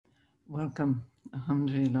Welcome.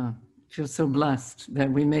 Alhamdulillah. I feel so blessed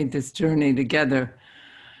that we made this journey together.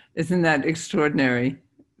 Isn't that extraordinary?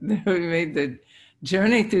 That we made the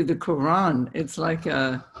journey through the Quran. It's like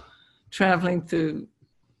traveling through,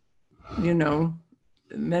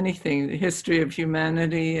 many things, the history of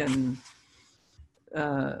humanity and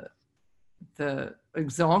the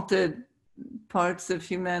exalted parts of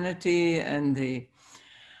humanity and the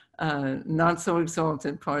not so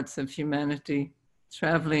exalted parts of humanity,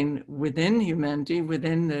 traveling within humanity,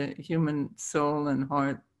 within the human soul and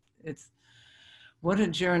heart. It's what a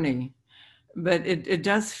journey. But it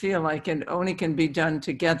does feel like it only can be done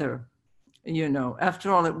together. After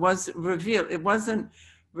all, it was revealed. It wasn't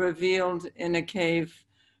revealed in a cave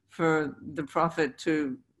for the prophet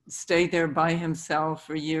to stay there by himself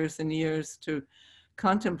for years and years to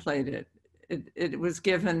contemplate it. It was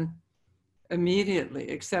given immediately,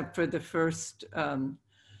 except for the first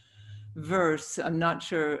verse. I'm not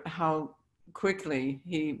sure how quickly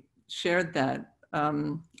he shared that.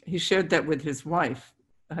 He shared that with his wife,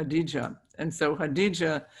 Hadija. And so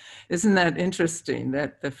Hadija, isn't that interesting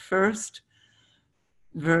that the first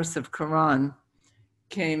verse of Quran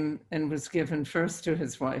came and was given first to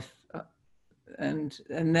his wife. And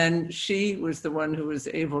then she was the one who was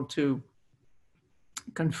able to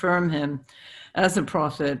confirm him as a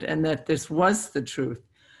prophet and that this was the truth.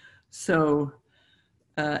 So,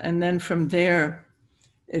 and then from there,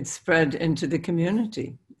 it spread into the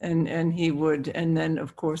community. And he would, and then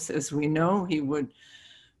of course, as we know, he would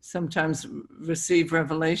sometimes receive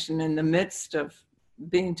revelation in the midst of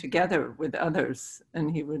being together with others, and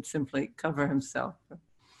he would simply cover himself.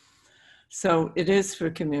 So it is for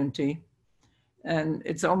community, and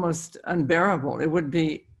it's almost unbearable. It would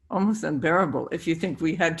be almost unbearable if you think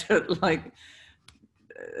we had to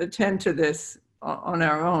attend to this on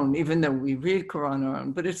our own, even though we read Quran on our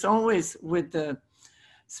own, but it's always with the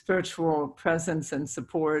spiritual presence and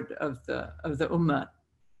support of the Ummah.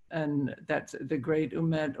 And that's the great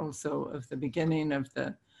Ummah also of the beginning of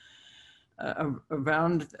the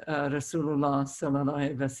around Rasulullah sallallahu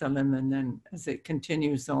alaihi wasallam, and then as it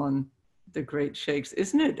continues on, the great sheikhs.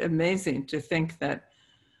 Isn't it amazing to think that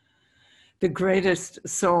the greatest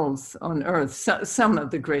souls on earth, some of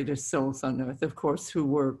the greatest souls on earth, of course, who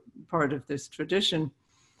were part of this tradition,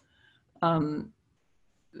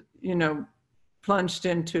 plunged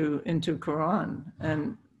into Quran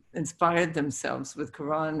and inspired themselves with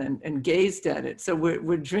Quran and gazed at it. So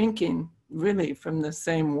we're drinking really from the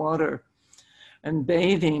same water and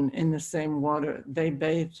bathing in the same water they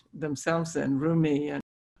bathed themselves in. Rumi, and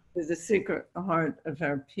the secret heart of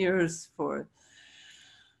our peers for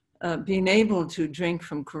being able to drink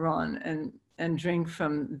from Quran and drink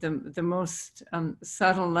from the most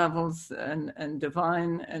subtle levels and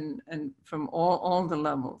divine and from all the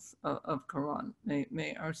levels of Quran.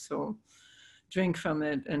 May our soul drink from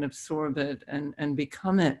it and absorb it and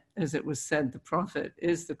become it. As it was said, the Prophet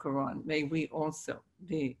is the Quran. May we also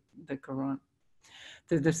be the Quran.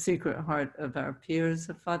 Through the secret heart of our peers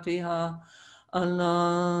of Fatiha.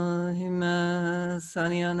 Allahumma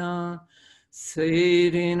salli ala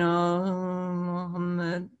Sayyidina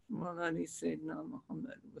Muhammad wa ali Sayyidina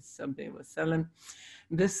Muhammad wa salli wa sallam.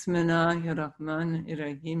 Bismillahir Rahmanir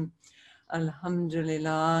Rahim.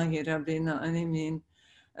 Alhamdulillahi Rabbil Alamin.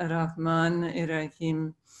 Ar-Rahman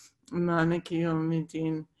Ar-Rahim. Maliki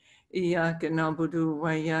Yawmiddin. Iyyaka na'budu wa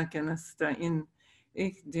iyyaka nasta'in.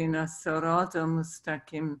 Ihdina as-sirata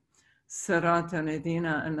mustaqim. Sirata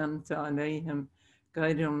alladhina an'amta alayhim.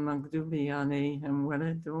 غير المغضوب عليهم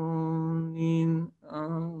ولا الضالين.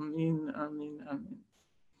 Amin, amin, amin.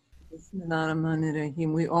 Bismillahir Rahmanir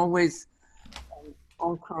Rahim. We always,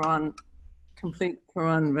 all Quran, complete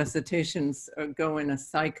Quran recitations go in a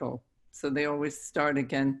cycle. So they always start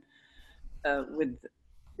again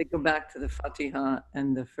they go back to the Fatiha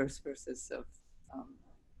and the first verses of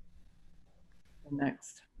the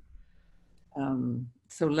next.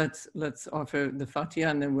 So let's offer the Fatiha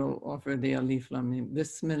and then we'll offer the Alif Lam Mim.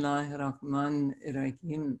 Bismillahir Rahmanir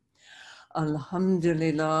Rahim.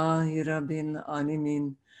 Alhamdulillahi Rabbil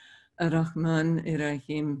Alamin. Ar-Rahmanir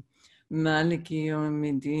Rahim. Maliki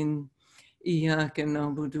Yawmiddin. Iyyaka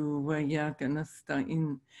na'budu wa iyyaka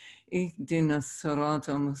nasta'in. Ihdina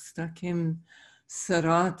as-sirata mustaqim.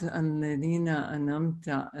 Sirata alladhina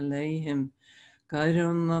an'amta alayhim. غير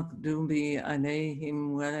المغضوب عليهم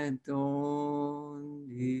ولا الضالين.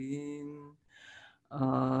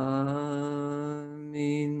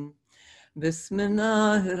 آمين. بسم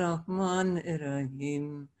الله الرحمن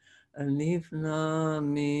الرحيم. ألف لام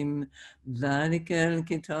ميم. ذلك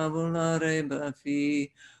الكتاب لا ريب فيه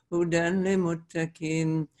هدى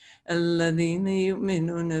للمتقين الذين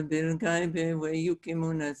يؤمنون بالغيب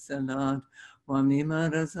ويقيمون الصلاة ومما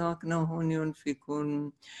رزقناهم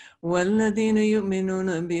ينفقون والذين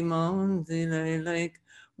يؤمنون بما أنزل إليك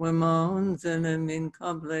وما أنزل من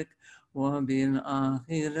قبلك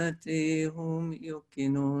وبالآخرة هم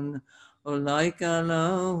يوقنون أولئك على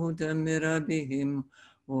هدى من ربهم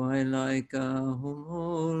وأولئك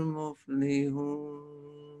هم المفلحون.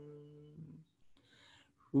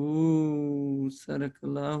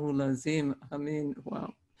 Sadaqallahu lazim. Ameen.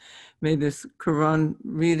 Wow. May this Quran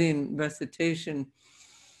reading recitation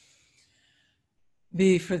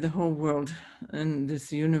be for the whole world and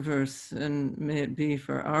this universe, and may it be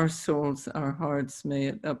for our souls, our hearts. May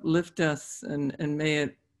it uplift us, and may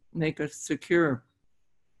it make us secure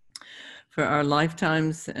for our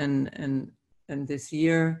lifetimes and this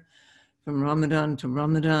year from Ramadan to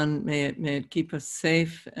Ramadan. May it keep us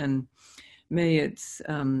safe, and may its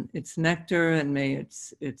nectar and may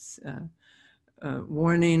its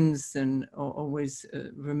warnings and always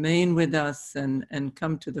remain with us and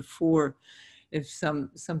come to the fore if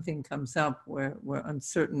something comes up where we're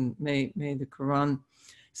uncertain. May the Quran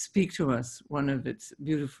speak to us, one of its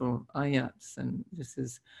beautiful ayats, and this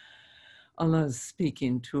is Allah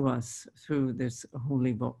speaking to us through this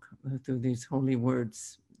holy book, through these holy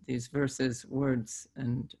words, these verses, words,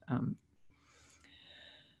 and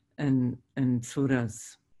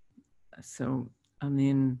surahs. So,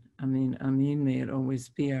 Ameen, Ameen, Ameen. May it always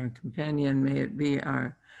be our companion. May it be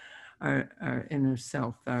our inner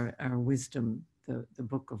self, our wisdom, the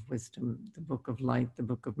book of wisdom, the book of light, the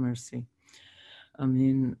book of mercy.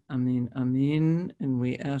 Ameen, Ameen, Ameen. And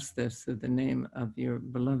we ask this through the name of your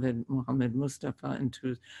beloved Muhammad Mustafa,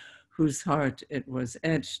 into whose heart it was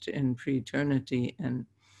etched in pre-eternity, and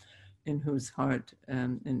in whose heart,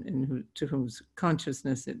 to whose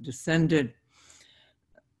consciousness it descended,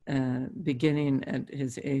 beginning at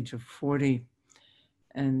his age of 40,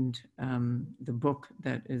 and the book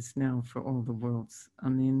that is now for all the worlds.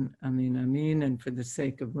 Ameen, Ameen, Ameen. And for the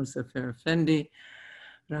sake of Muzaffar Effendi,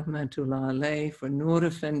 Rahmatullah alayh, for Noor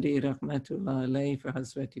Effendi, Rahmatullah alayh, for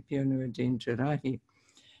Hazrati Pir Nuruddin Jarahi,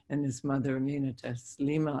 and his mother Amina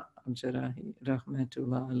Taslima al-Jarahi,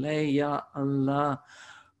 Rahmatullah alayh, Ya Allah.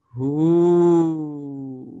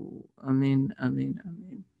 Ameen, Ameen,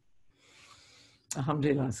 Ameen.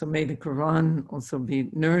 Alhamdulillah. So may the Quran also be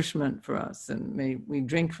nourishment for us, and may we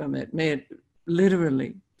drink from it. May it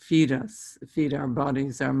literally feed us, feed our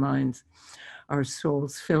bodies, our minds, our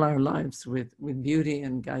souls, fill our lives with beauty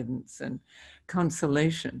and guidance and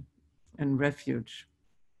consolation and refuge.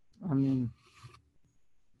 Amen.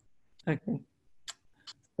 Okay.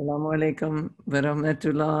 Assalamu alaikum wa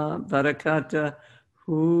rahmatullah barakatuh.